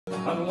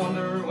and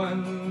wonder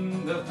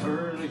when they'll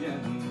turn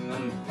again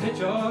and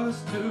pitch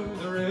us to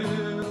the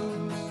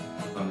rails,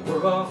 and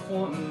we're off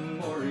one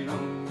more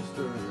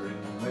youngster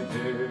in the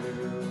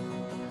gale.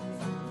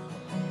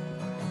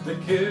 The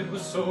kid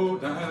was so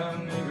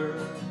damn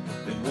eager,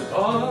 it was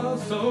all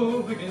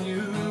so big and new,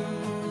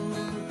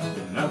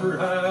 you never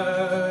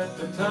had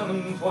to tell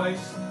him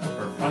twice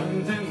or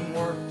find him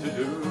work to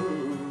do.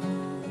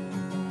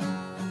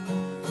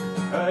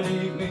 At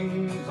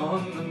evenings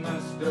on the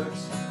mess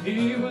decks,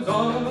 he was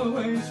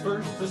always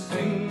first to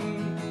sing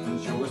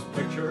and show us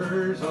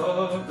pictures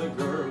of the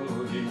girl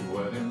he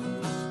wed in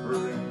the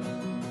spring.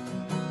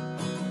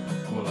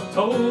 Well, I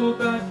told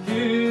that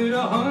kid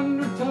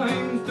 100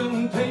 times,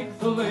 don't take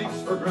the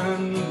lakes for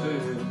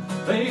granted.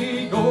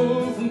 They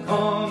go from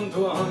calm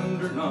to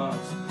 100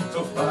 knots,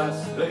 so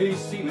fast they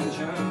seem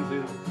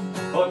enchanted.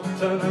 But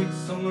tonight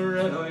some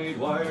red-eyed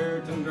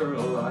Wyerton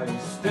girl lies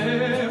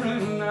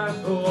staring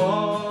at the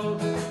wall,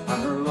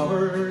 and her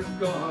lover's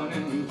gone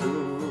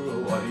into a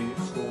white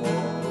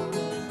squall.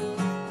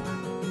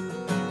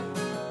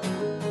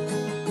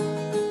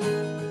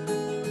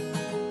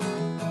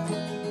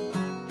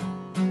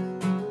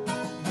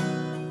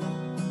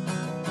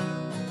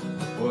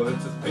 Well,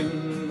 it's a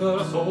thing that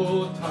us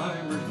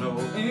old-timers know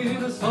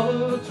in a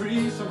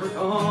sultry summer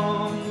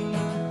calm.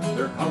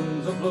 There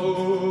comes a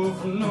blow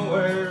from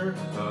nowhere,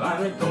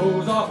 and it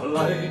goes off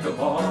like a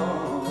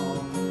bomb.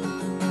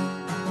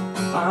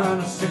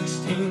 And a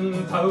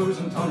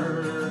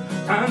 16,000-tonner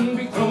can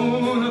be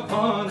thrown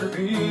upon her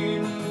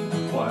beam,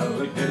 while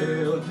the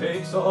gale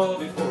takes all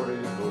before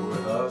it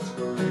with a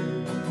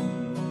scream.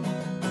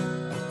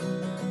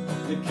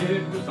 The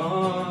kid was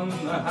on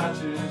the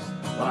hatches,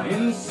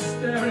 lying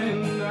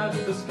staring at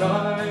the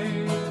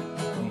sky.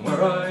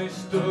 Where I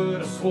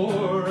stood, I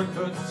swore I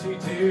could see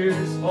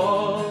tears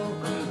fall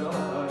from his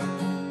eyes.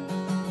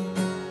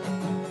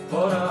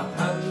 But I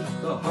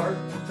hadn't the heart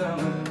to tell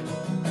him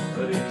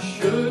that he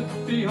should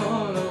be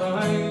on a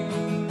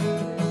line,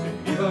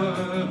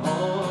 even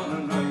on a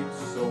night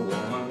so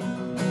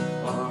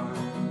unfine.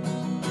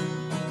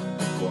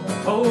 Well, I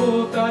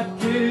told that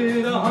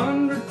kid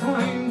 100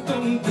 times,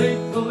 don't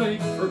take the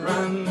lakes for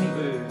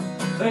granted.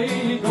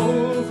 They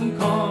go from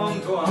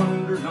calm to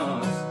 100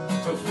 knots,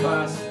 so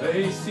fast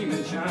they seem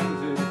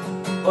enchanted.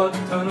 But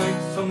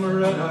tonight some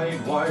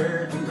red-eyed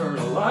Wyerton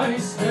girl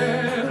lies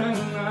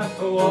staring at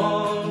the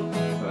wall,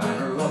 and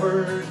her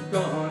lover's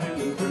gone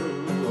into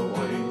a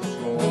white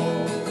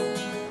squall.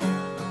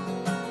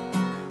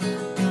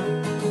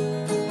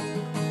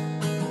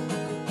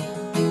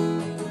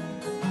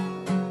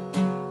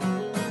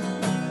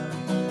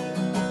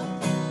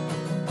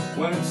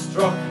 When it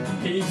struck,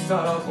 he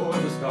sat up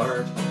with a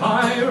start.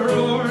 I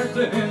roared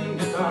to him,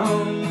 get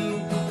down.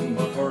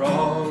 For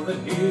all that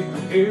he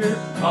could hear,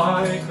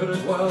 I could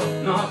as well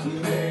not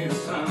made a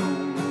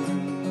sound.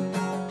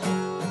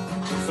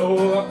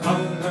 So I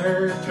clung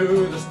there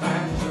to the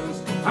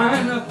stanchions,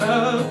 and I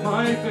felt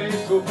my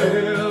face go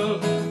pale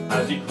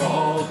as he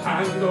crawled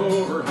hand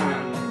over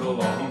hand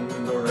along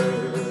the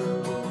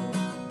rail.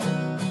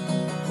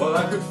 Well,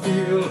 I could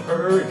feel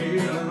her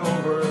heeling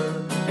over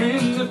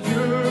in the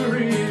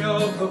fury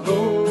of the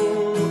blow.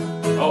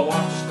 I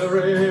watched the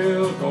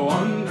rail go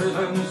under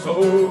them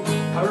so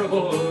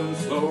terrible and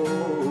slow.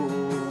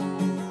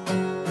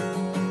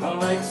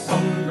 Like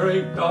some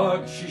great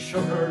dog she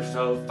shook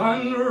herself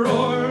and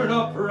roared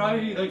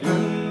upright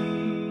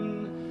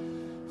again.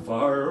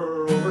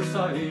 Far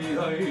overside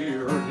I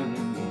heard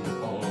him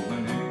call my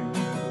name.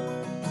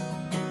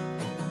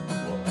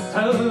 Well, I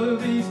tell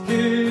these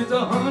kids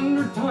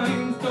 100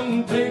 times,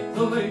 don't take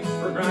the lakes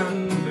for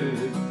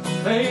granted.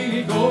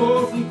 They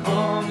go from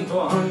calm to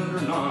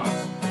 100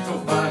 knots, so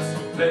fast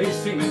they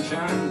seem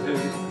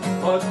enchanted.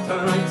 But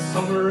tonight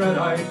some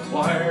red-eyed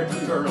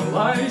Wyerton girl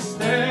lies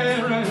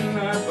staring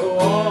at the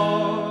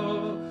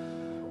wall,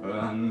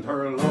 and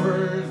her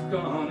lover's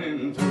gone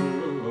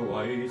into a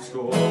white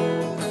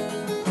squall.